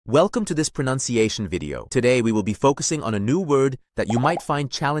Welcome to this pronunciation video. Today we will be focusing on a new word that you might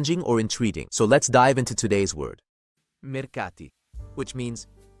find challenging or intriguing. So let's dive into today's word. Mercati, which means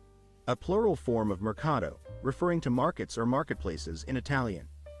a plural form of mercato, referring to markets or marketplaces in Italian.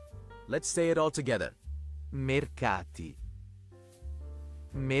 Let's say it all together. Mercati.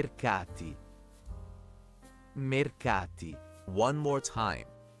 Mercati. Mercati. One more time.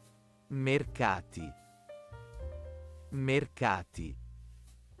 Mercati. Mercati.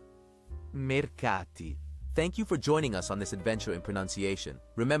 Mercati. Thank you for joining us on this adventure in pronunciation.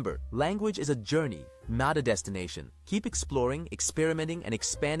 Remember, language is a journey, not a destination. Keep exploring, experimenting, and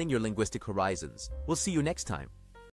expanding your linguistic horizons. We'll see you next time.